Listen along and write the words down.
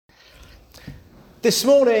This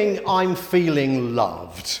morning, I'm feeling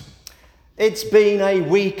loved. It's been a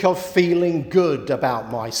week of feeling good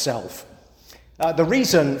about myself. The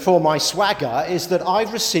reason for my swagger is that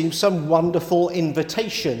I've received some wonderful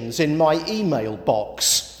invitations in my email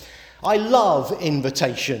box. I love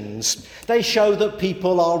invitations. They show that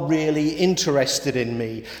people are really interested in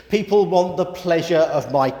me. People want the pleasure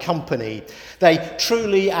of my company. They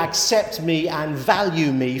truly accept me and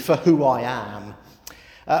value me for who I am.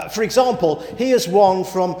 For example, here's one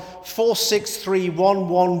from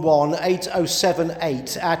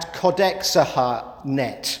 463111878 at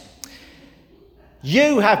Codexaha.net.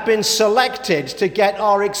 You have been selected to get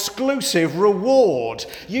our exclusive reward.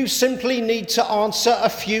 You simply need to answer a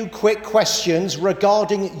few quick questions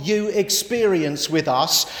regarding your experience with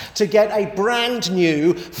us to get a brand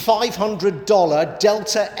new $500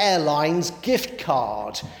 Delta Airlines gift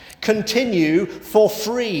card. Continue for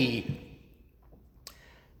free.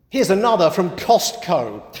 Here's another from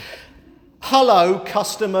Costco. Hello,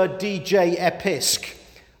 customer DJ Episk.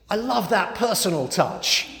 I love that personal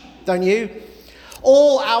touch, don't you?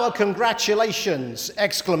 All our congratulations, !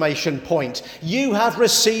 You have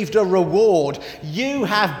received a reward. You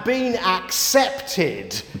have been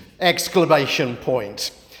accepted, !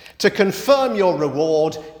 To confirm your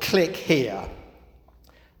reward, click here.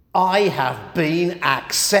 I have been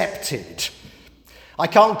accepted. I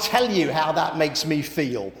can't tell you how that makes me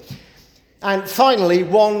feel. And finally,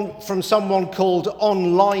 one from someone called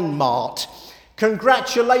Online Mart.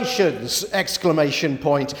 Congratulations, !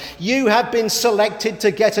 You have been selected to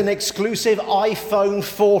get an exclusive iPhone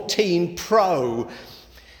 14 Pro.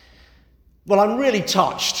 Well, I'm really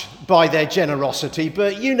touched by their generosity,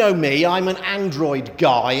 but you know me, I'm an Android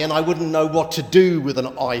guy and I wouldn't know what to do with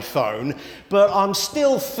an iPhone, but I'm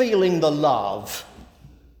still feeling the love.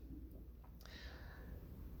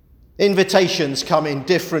 Invitations come in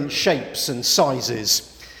different shapes and sizes.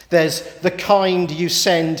 There's the kind you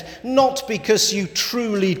send not because you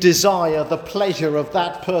truly desire the pleasure of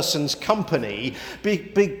that person's company,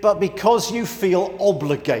 but because you feel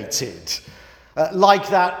obligated. Like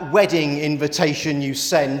that wedding invitation you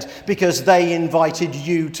send because they invited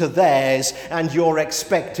you to theirs and you're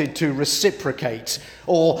expected to reciprocate.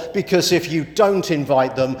 Or because if you don't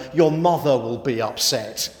invite them, your mother will be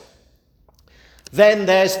upset. Then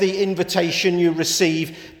there's the invitation you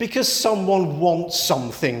receive because someone wants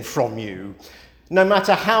something from you. No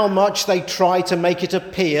matter how much they try to make it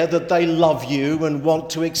appear that they love you and want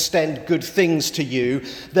to extend good things to you,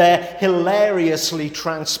 their hilariously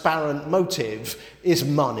transparent motive is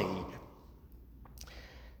money.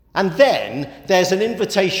 And then there's an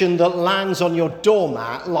invitation that lands on your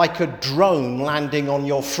doormat like a drone landing on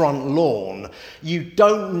your front lawn. You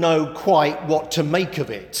don't know quite what to make of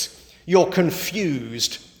it. You're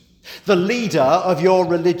confused. The leader of your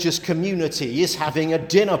religious community is having a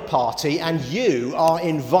dinner party and you are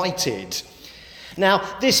invited. Now,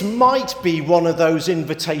 this might be one of those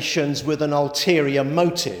invitations with an ulterior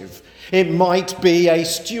motive. It might be a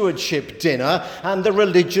stewardship dinner and the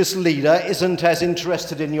religious leader isn't as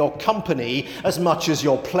interested in your company as much as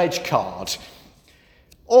your pledge card.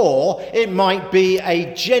 Or it might be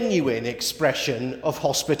a genuine expression of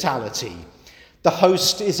hospitality. The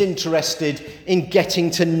host is interested in getting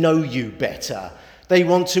to know you better. They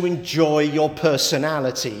want to enjoy your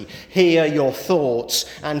personality, hear your thoughts,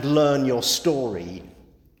 and learn your story.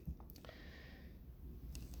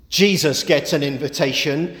 Jesus gets an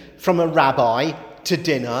invitation from a rabbi to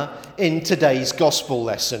dinner in today's gospel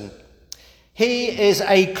lesson. He is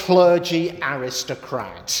a clergy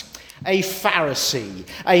aristocrat, a Pharisee,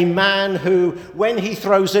 a man who, when he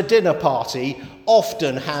throws a dinner party,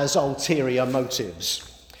 often has ulterior motives.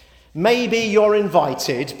 Maybe you're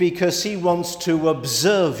invited because he wants to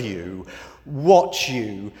observe you, watch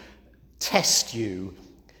you, test you.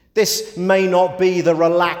 This may not be the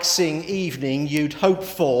relaxing evening you'd hope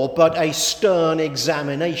for, but a stern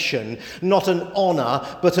examination, not an honor,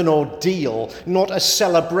 but an ordeal, not a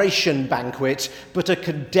celebration banquet, but a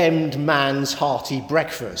condemned man's hearty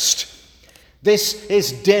breakfast. This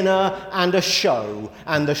is dinner and the show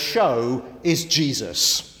is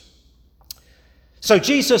Jesus. So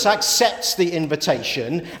Jesus accepts the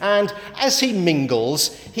invitation, and as he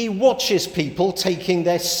mingles, he watches people taking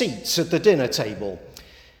their seats at the dinner table.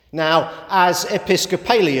 Now, as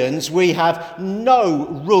Episcopalians, we have no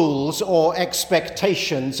rules or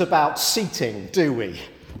expectations about seating, do we?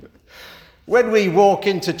 When we walk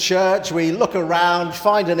into church, we look around,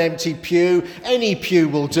 find an empty pew, any pew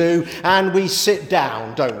will do, and we sit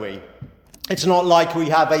down, don't we? It's not like we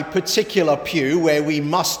have a particular pew where we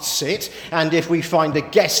must sit, and if we find a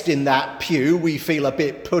guest in that pew, we feel a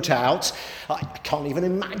bit put out. I can't even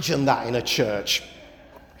imagine that in a church.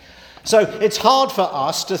 So it's hard for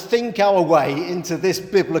us to think our way into this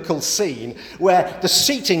biblical scene where the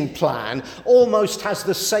seating plan almost has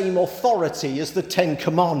the same authority as the Ten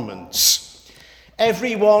Commandments.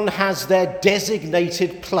 Everyone has their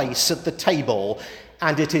designated place at the table,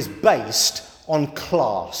 and it is based on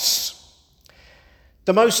class.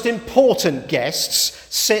 The most important guests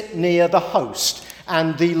sit near the host,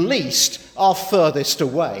 and the least are furthest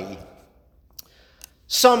away.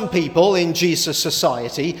 Some people in Jesus'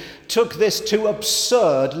 society took this to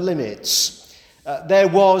absurd limits. There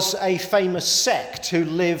was a famous sect who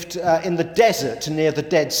lived in the desert near the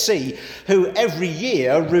Dead Sea, who every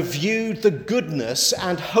year reviewed the goodness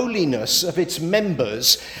and holiness of its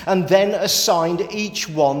members and then assigned each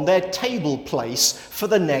one their table place for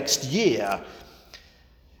the next year.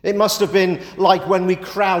 It must have been like when we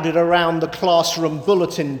crowded around the classroom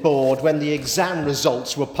bulletin board when the exam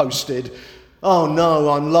results were posted. Oh no,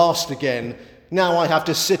 I'm last again. Now I have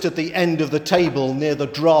to sit at the end of the table near the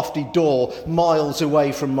drafty door, miles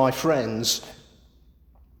away from my friends.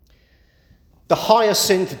 The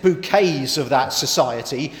hyacinth bouquets of that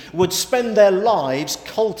society would spend their lives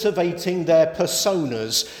cultivating their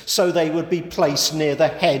personas so they would be placed near the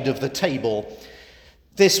head of the table.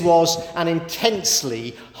 This was an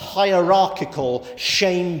intensely hierarchical,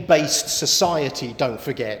 shame-based society, don't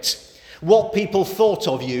forget. What people thought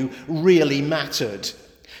of you really mattered.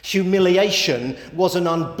 Humiliation was an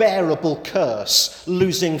unbearable curse,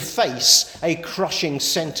 losing face a crushing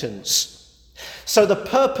sentence. So the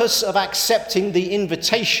purpose of accepting the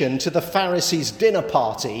invitation to the Pharisees' dinner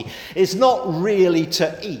party is not really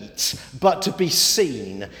to eat, but to be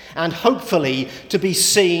seen, and hopefully to be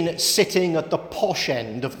seen sitting at the posh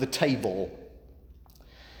end of the table.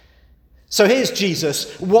 So here's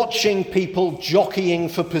Jesus watching people jockeying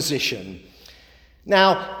for position.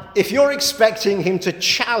 Now, if you're expecting him to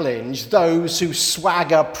challenge those who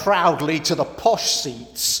swagger proudly to the posh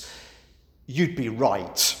seats, you'd be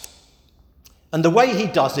right. And the way he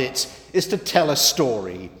does it is to tell a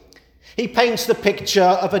story. He paints the picture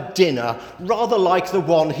of a dinner rather like the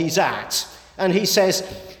one he's at. And he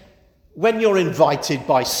says, when you're invited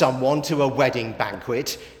by someone to a wedding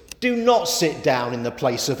banquet, do not sit down in the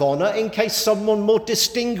place of honour in case someone more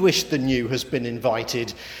distinguished than you has been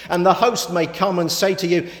invited. And the host may come and say to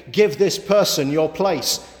you, give this person your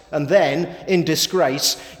place. And then, in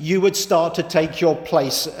disgrace, you would start to take your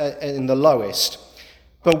place in the lowest.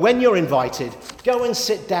 But when you're invited, go and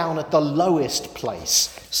sit down at the lowest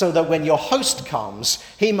place, so that when your host comes,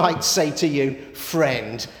 he might say to you,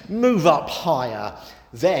 friend, move up higher.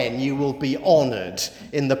 Then you will be honoured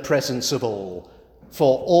in the presence of all.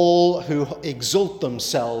 For all who exalt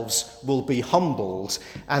themselves will be humbled,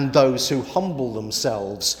 and those who humble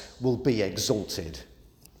themselves will be exalted.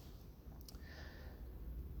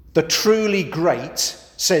 The truly great,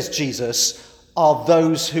 says Jesus, are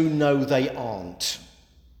those who know they aren't.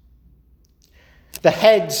 The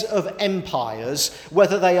heads of empires,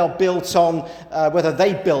 whether they are built on, whether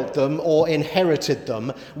they built them or inherited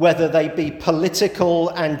them, whether they be political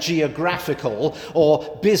and geographical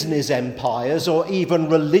or business empires or even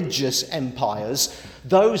religious empires,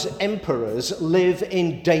 those emperors live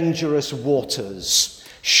in dangerous waters,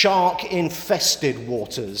 shark-infested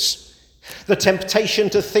waters. The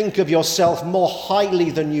temptation to think of yourself more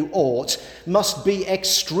highly than you ought must be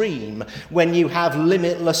extreme when you have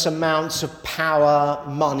limitless amounts of power,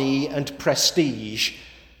 money, and prestige.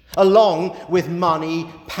 Along with money,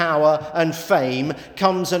 power, and fame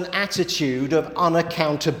comes an attitude of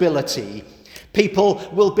unaccountability. People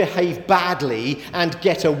will behave badly and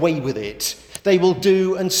get away with it. They will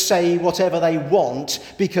do and say whatever they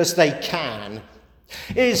want because they can.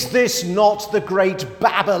 Is this not the great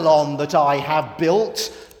Babylon that I have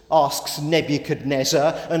built? Asks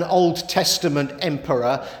Nebuchadnezzar, an Old Testament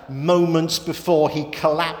emperor, moments before he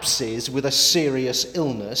collapses with a serious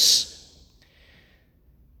illness.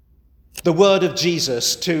 The word of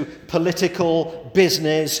Jesus to political,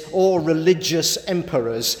 business, or religious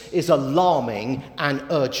emperors is alarming and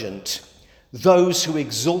urgent. Those who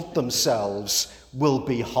exalt themselves will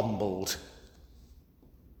be humbled.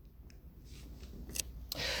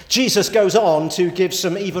 Jesus goes on to give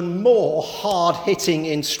some even more hard-hitting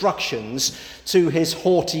instructions to his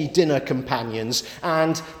haughty dinner companions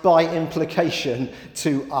and, by implication,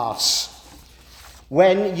 to us.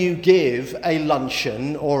 When you give a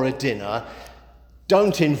luncheon or a dinner,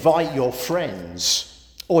 don't invite your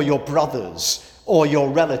friends or your brothers or your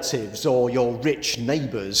relatives or your rich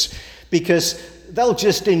neighbours, because they'll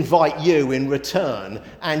just invite you in return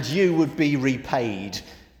and you would be repaid.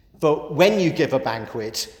 But when you give a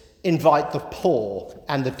banquet, invite the poor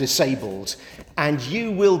and the disabled, and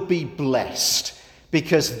you will be blessed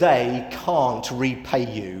because they can't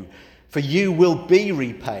repay you, for you will be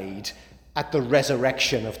repaid at the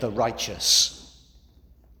resurrection of the righteous.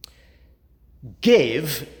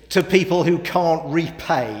 Give to people who can't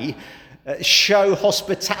repay. Show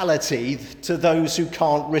hospitality to those who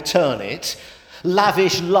can't return it.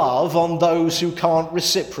 Lavish love on those who can't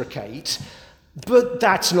reciprocate. But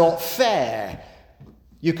that's not fair.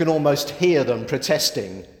 You can almost hear them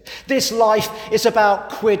protesting. This life is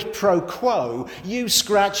about quid pro quo. You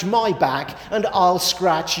scratch my back and I'll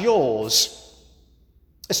scratch yours.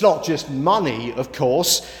 It's not just money, of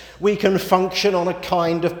course. We can function on a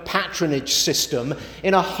kind of patronage system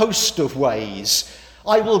in a host of ways.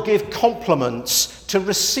 I will give compliments to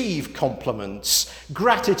receive compliments,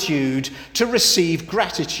 gratitude to receive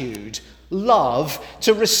gratitude, love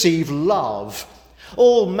to receive love.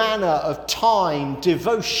 All manner of time,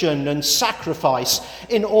 devotion and sacrifice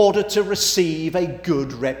in order to receive a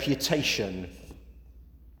good reputation.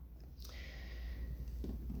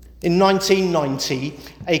 In 1990,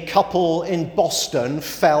 a couple in Boston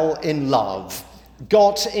fell in love,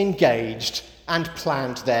 got engaged and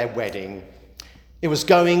planned their wedding. It was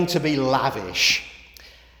going to be lavish.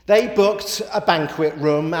 They booked a banquet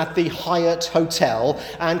room at the Hyatt Hotel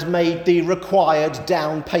and made the required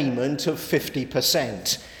down payment of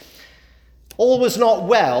 50%. All was not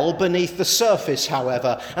well beneath the surface,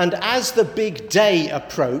 however, and as the big day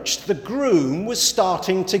approached, the groom was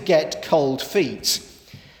starting to get cold feet.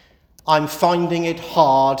 "I'm finding it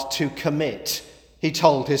hard to commit," he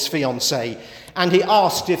told his fiancée, and he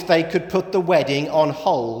asked if they could put the wedding on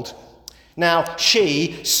hold. Now,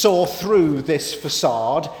 she saw through this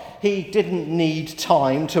facade. He didn't need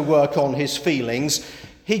time to work on his feelings.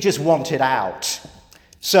 He just wanted out.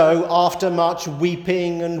 So, after much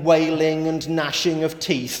weeping and wailing and gnashing of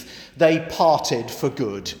teeth, they parted for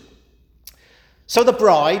good. So the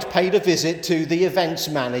bride paid a visit to the events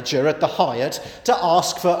manager at the Hyatt to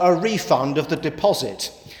ask for a refund of the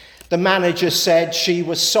deposit. The manager said she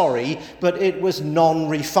was sorry, but it was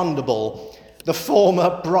non-refundable. The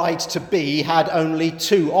former bride-to-be had only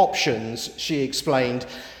two options, she explained.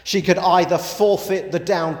 She could either forfeit the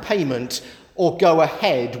down payment or go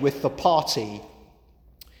ahead with the party.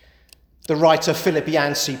 The writer Philip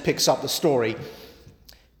Yancey picks up the story.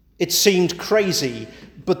 It seemed crazy,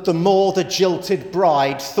 but the more the jilted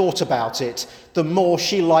bride thought about it, the more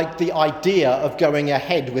she liked the idea of going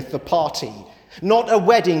ahead with the party. Not a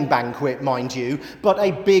wedding banquet, mind you, but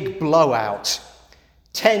a big blowout.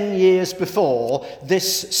 10 years before,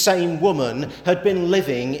 this same woman had been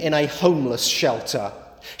living in a homeless shelter.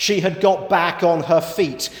 She had got back on her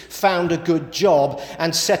feet, found a good job,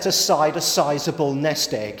 and set aside a sizable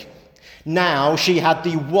nest egg. Now she had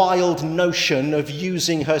the wild notion of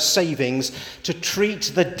using her savings to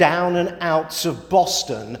treat the down and outs of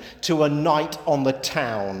Boston to a night on the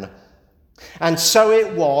town. And so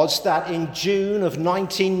it was that in June of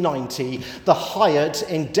 1990, the Hyatt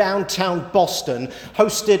in downtown Boston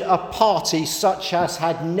hosted a party such as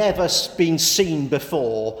had never been seen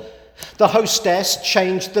before. The hostess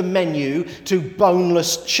changed the menu to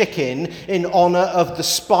boneless chicken in honor of the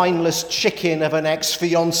spineless chicken of an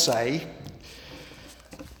ex-fiancé,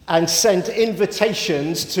 and sent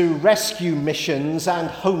invitations to rescue missions and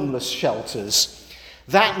homeless shelters.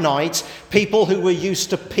 That night, people who were used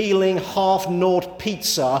to peeling half-gnawed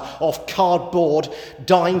pizza off cardboard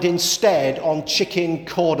dined instead on chicken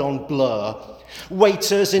cordon bleu.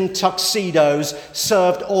 Waiters in tuxedos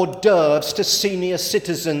served hors d'oeuvres to senior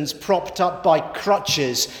citizens propped up by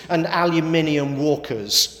crutches and aluminium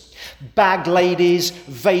walkers. Bag ladies,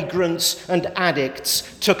 vagrants and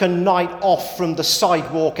addicts took a night off from the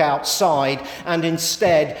sidewalk outside and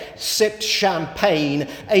instead sipped champagne,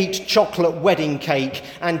 ate chocolate wedding cake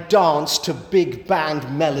and danced to big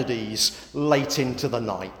band melodies late into the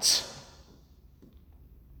night.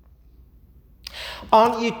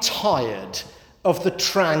 Aren't you tired of the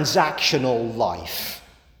transactional life?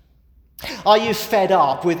 Are you fed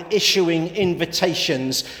up with issuing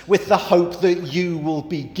invitations with the hope that you will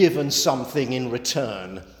be given something in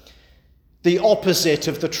return? The opposite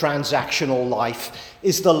of the transactional life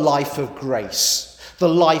is the life of grace, the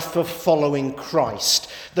life of following Christ,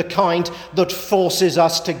 the kind that forces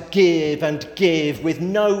us to give and give with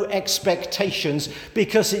no expectations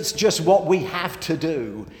because it's just what we have to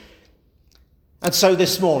do. And so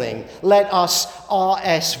this morning, let us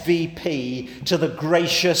RSVP to the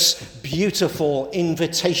gracious, beautiful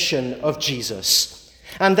invitation of Jesus.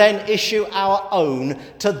 and then issue our own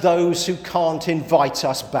to those who can't invite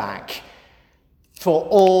us back. For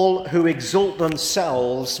all who exalt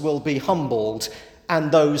themselves will be humbled,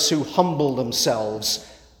 and those who humble themselves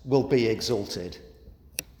will be exalted.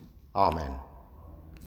 Amen.